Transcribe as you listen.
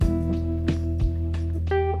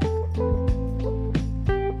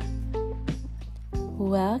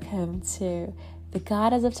welcome to the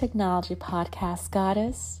Goddess of Technology podcast,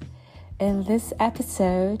 Goddess. In this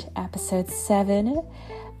episode 7,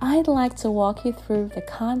 I'd like to walk you through the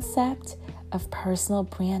concept of personal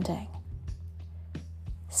branding.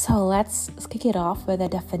 So let's kick it off with a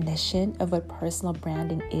definition of what personal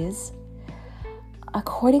branding is.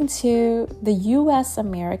 According to the U.S.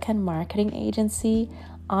 American marketing agency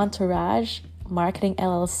Entourage Marketing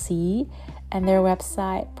LLC and their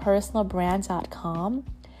website personalbrand.com,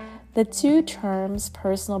 the two terms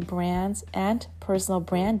personal brands and personal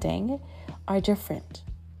branding are different.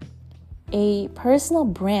 A personal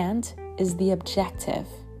brand is the objective,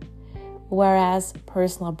 whereas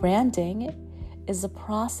personal branding is a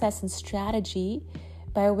process and strategy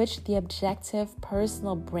by which the objective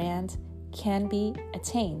personal brand can be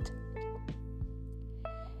attained.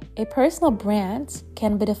 A personal brand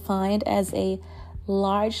can be defined as a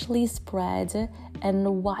largely spread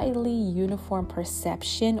and widely uniform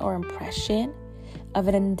perception or impression of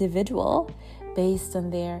an individual based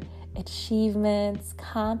on their achievements,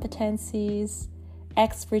 competencies,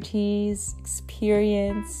 expertise,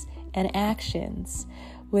 experience, and actions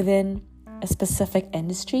within a specific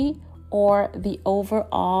industry or the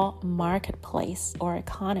overall marketplace or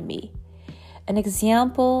economy. An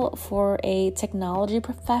example for a technology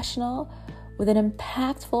professional with an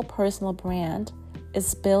impactful personal brand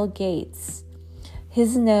is Bill Gates.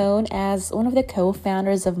 He's known as one of the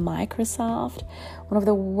co-founders of Microsoft, one of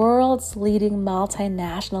the world's leading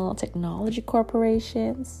multinational technology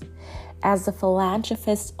corporations, as the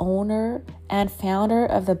philanthropist, owner, and founder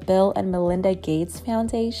of the Bill and Melinda Gates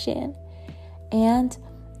Foundation, and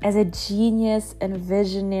as a genius and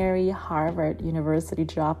visionary Harvard University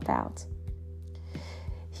dropout.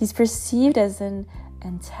 He's perceived as an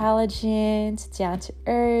intelligent,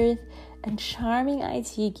 down-to-earth, and charming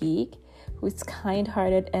IT geek who's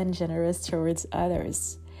kind-hearted and generous towards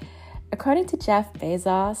others. According to Jeff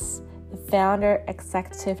Bezos, the founder,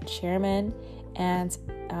 executive chairman, and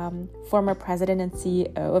former president and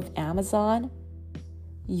CEO of Amazon,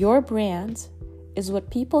 your brand is what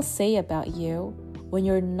people say about you when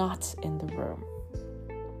you're not in the room.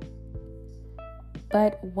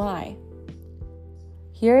 But why?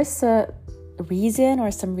 Here's a reason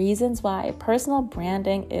or some reasons why personal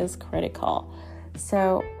branding is critical.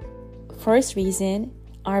 So, first reason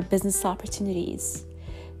are business opportunities.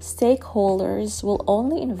 Stakeholders will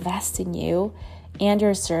only invest in you and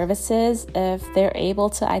your services if they're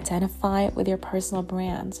able to identify with your personal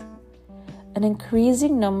brand. An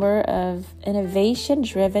increasing number of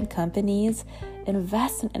innovation-driven companies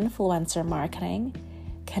invest in influencer marketing,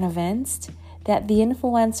 convinced that the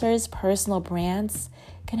influencers' personal brands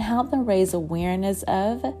can help them raise awareness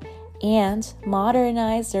of and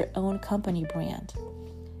modernize their own company brand.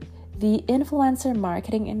 The influencer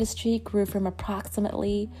marketing industry grew from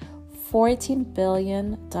approximately $14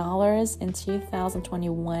 billion in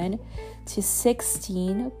 2021 to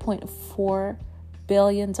 $16.4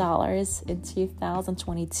 billion in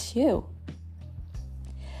 2022.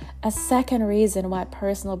 A second reason why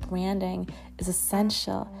personal branding is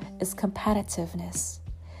essential is competitiveness.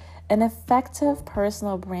 An effective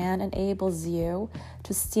personal brand enables you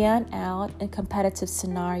to stand out in competitive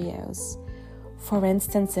scenarios. For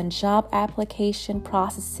instance, in job application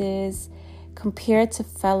processes compared to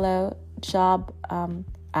fellow job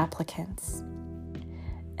applicants.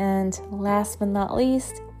 And last but not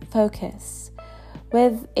least, focus.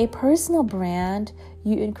 With a personal brand,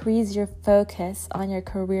 you increase your focus on your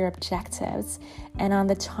career objectives and on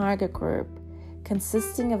the target group,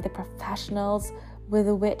 consisting of the professionals with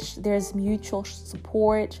which there's mutual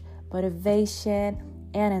support, motivation,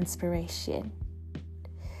 and inspiration.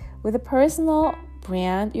 With a personal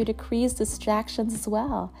brand, you decrease distractions as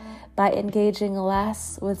well by engaging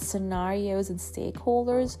less with scenarios and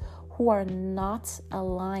stakeholders who are not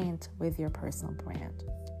aligned with your personal brand.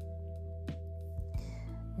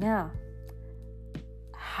 Now,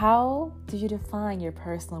 how do you define your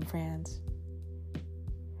personal brand?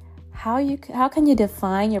 How can you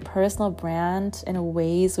define your personal brand in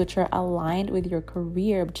ways which are aligned with your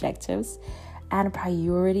career objectives and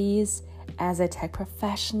priorities as a tech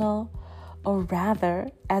professional, or rather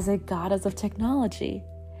as a goddess of technology?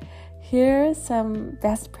 Here are some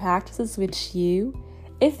best practices which you,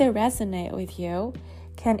 if they resonate with you,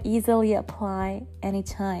 can easily apply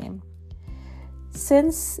anytime.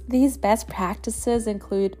 Since these best practices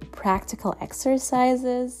include practical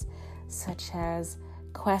exercises, such as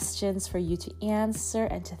questions for you to answer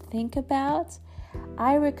and to think about,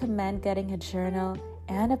 I recommend getting a journal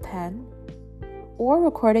and a pen or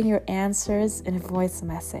recording your answers in a voice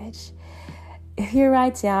message. If you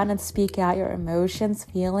write down and speak out your emotions,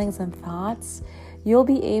 feelings, and thoughts, you'll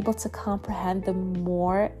be able to comprehend them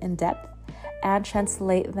more in depth and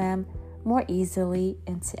translate them more easily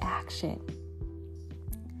into action.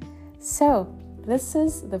 So, this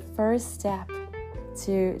is the first step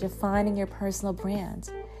to defining your personal brand.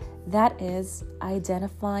 That is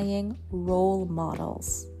identifying role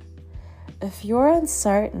models. If you're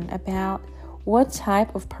uncertain about what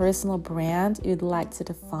type of personal brand you'd like to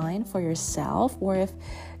define for yourself, or if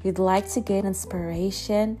you'd like to gain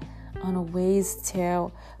inspiration on ways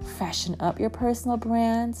to freshen up your personal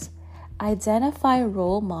brand, identify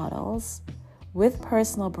role models with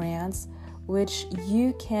personal brands which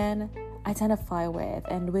you can identify with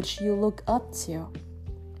and which you look up to.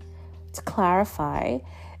 To clarify,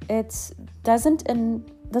 it doesn't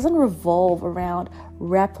revolve around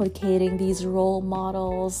replicating these role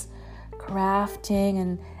models, crafting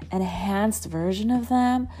an enhanced version of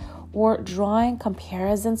them, or drawing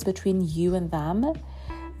comparisons between you and them.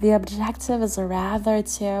 The objective is rather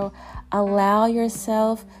to allow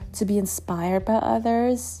yourself to be inspired by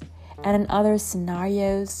others, and in other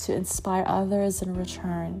scenarios to inspire others in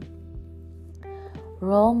return.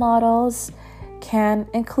 Role models can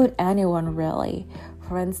include anyone really.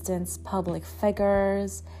 For instance, public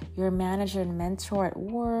figures, your manager and mentor at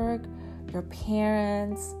work, your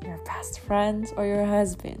parents, your best friends, or your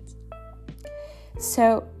husband.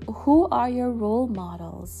 So, who are your role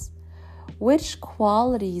models? Which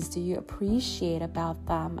qualities do you appreciate about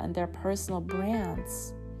them and their personal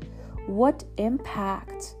brands? What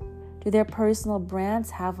impact do their personal brands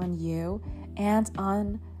have on you and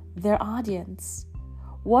on their audience?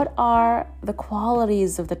 What are the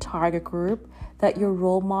qualities of the target group that your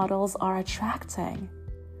role models are attracting?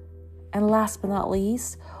 And last but not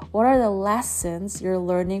least, what are the lessons you're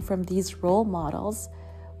learning from these role models,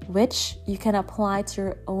 which you can apply to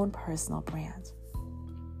your own personal brand?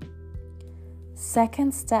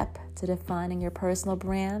 Second step to defining your personal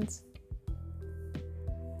brand.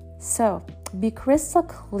 So, be crystal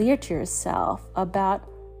clear to yourself about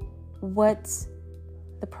what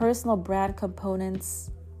the personal brand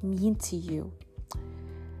components mean to you.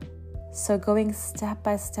 So, going step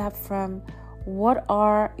by step from what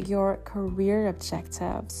are your career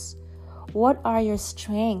objectives? What are your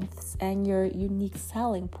strengths and your unique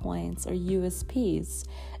selling points or USPs?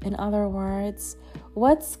 In other words,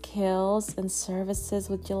 what skills and services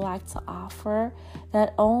would you like to offer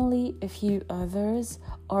that only a few others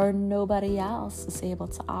or nobody else is able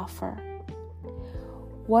to offer?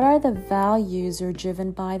 What are the values you're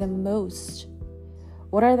driven by the most?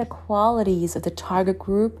 What are the qualities of the target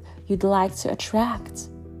group you'd like to attract?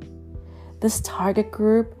 This target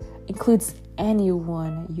group includes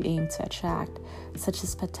anyone you aim to attract, such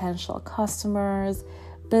as potential customers,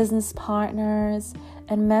 business partners,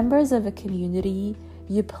 and members of a community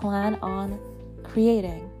you plan on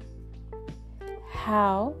creating.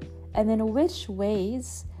 How and in which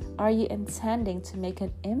ways are you intending to make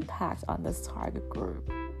an impact on this target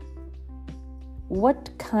group?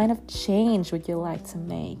 What kind of change would you like to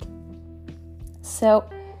make? So,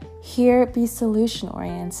 here, be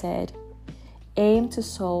solution-oriented. Aim to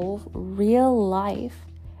solve real-life,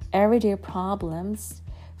 everyday problems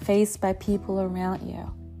faced by people around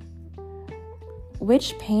you.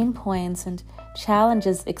 Which pain points and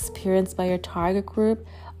challenges experienced by your target group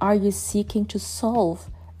are you seeking to solve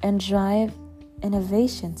and drive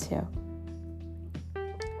innovation to?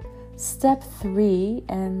 Step 3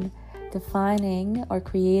 in defining or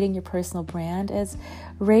creating your personal brand is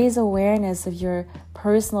raise awareness of your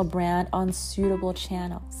personal brand on suitable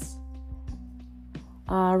channels.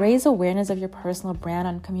 Raise awareness of your personal brand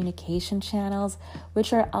on communication channels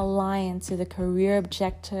which are aligned to the career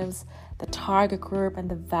objectives, the target group,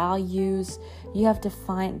 and the values you have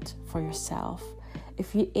defined for yourself.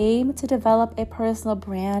 If you aim to develop a personal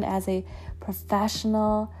brand as a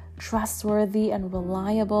professional, trustworthy, and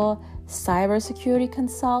reliable cybersecurity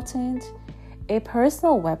consultant, a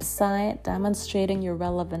personal website demonstrating your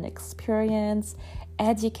relevant experience,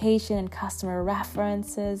 education, and customer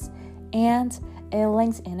references, and a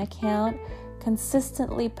LinkedIn account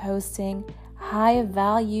consistently posting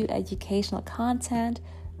high-value educational content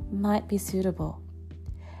might be suitable.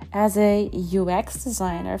 As a UX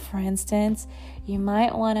designer, for instance, you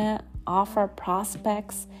might want to offer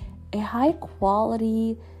prospects a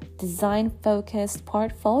high-quality, design-focused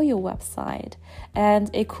portfolio website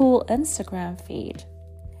and a cool Instagram feed.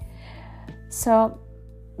 So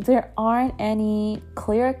there aren't any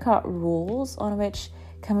clear-cut rules on which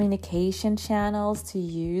communication channels to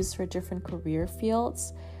use for different career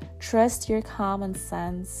fields. Trust your common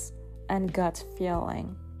sense and gut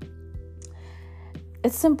feeling.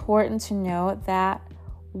 It's important to note that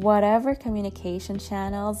Whatever communication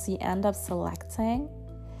channels you end up selecting,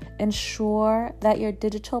 ensure that your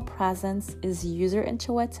digital presence is user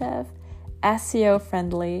intuitive, SEO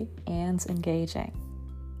friendly, and engaging.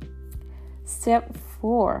 Step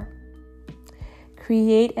 4.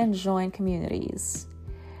 Create and join communities.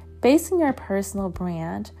 Based on your personal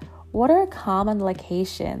brand, what are common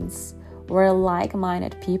locations where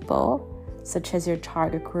like-minded people, such as your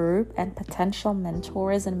target group and potential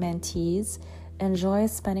mentors and mentees, enjoy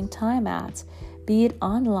spending time at, be it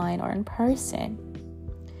online or in person?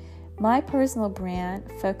 My personal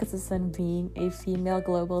brand focuses on being a female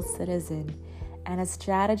global citizen and a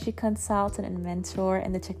strategy consultant and mentor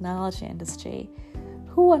in the technology industry,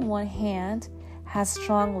 who on one hand has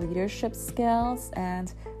strong leadership skills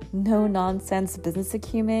and no-nonsense business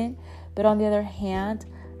acumen, but on the other hand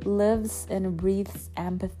lives and breathes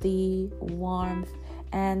empathy, warmth,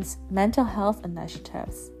 and mental health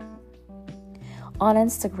initiatives. On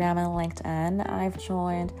Instagram and LinkedIn, I've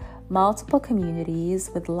joined multiple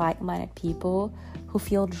communities with like-minded people who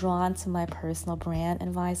feel drawn to my personal brand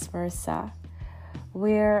and vice versa.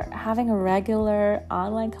 We're having regular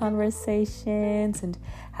online conversations and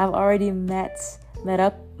have already met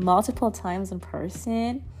up multiple times in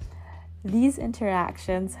person. These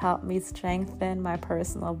interactions help me strengthen my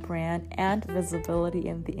personal brand and visibility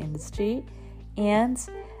in the industry and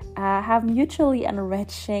have mutually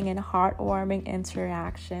enriching and heartwarming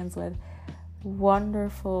interactions with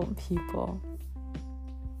wonderful people.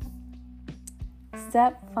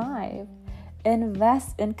 Step 5.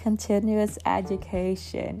 Invest in continuous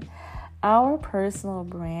education. Our personal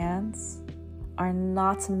brands are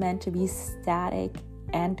not meant to be static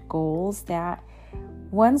end goals that,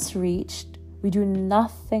 once reached, we do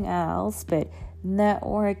nothing else but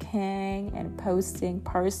networking and posting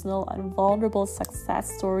personal and vulnerable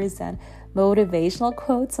success stories and motivational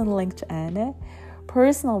quotes on LinkedIn.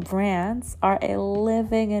 Personal brands are a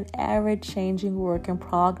living and ever-changing work in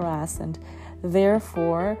progress and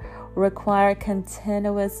therefore require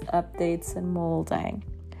continuous updates and molding.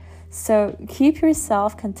 So keep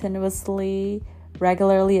yourself continuously,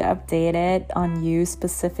 regularly updated on you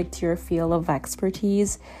specific to your field of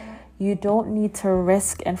expertise. You don't need to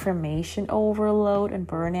risk information overload and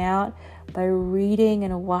burnout by reading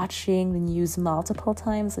and watching the news multiple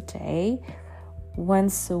times a day.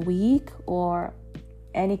 Once a week, or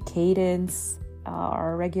any cadence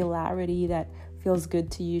or regularity that feels good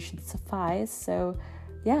to you should suffice. So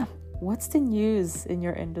yeah, what's the news in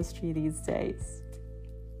your industry these days?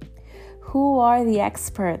 Who are the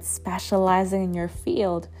experts specializing in your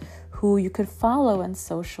field who you could follow on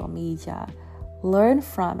social media, learn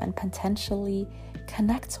from, and potentially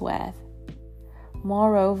connect with?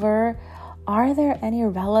 Moreover, are there any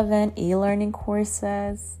relevant e-learning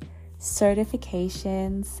courses,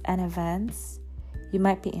 certifications, and events you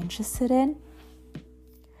might be interested in?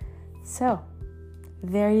 So,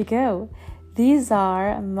 there you go. These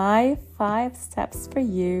are my 5 steps for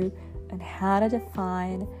you on how to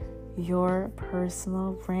define your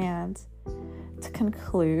personal brand. To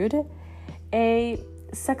conclude, a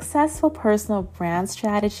successful personal brand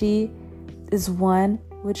strategy is one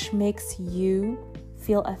which makes you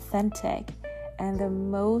feel authentic and the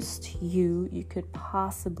most you could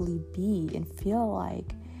possibly be and feel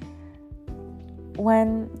like.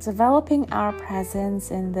 When developing our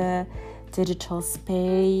presence in the digital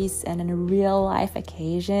space and in real life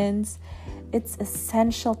occasions, it's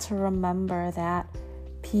essential to remember that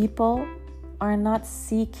people are not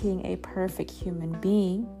seeking a perfect human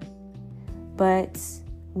being, but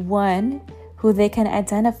one who they can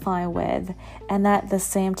identify with and at the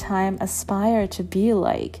same time aspire to be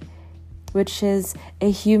like, which is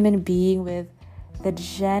a human being with the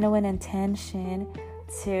genuine intention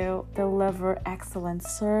to deliver excellent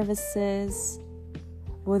services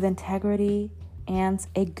with integrity and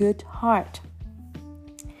a good heart.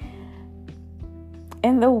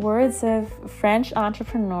 In the words of French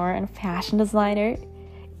entrepreneur and fashion designer,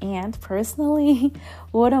 and personally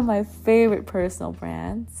one of my favorite personal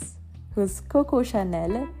brands, who's Coco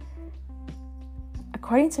Chanel,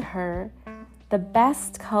 according to her, the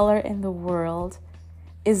best color in the world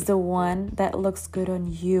is the one that looks good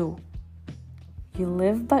on you. You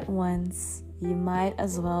live but once, you might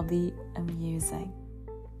as well be amusing.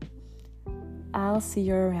 I'll see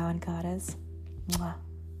you around, goddess. Mwah.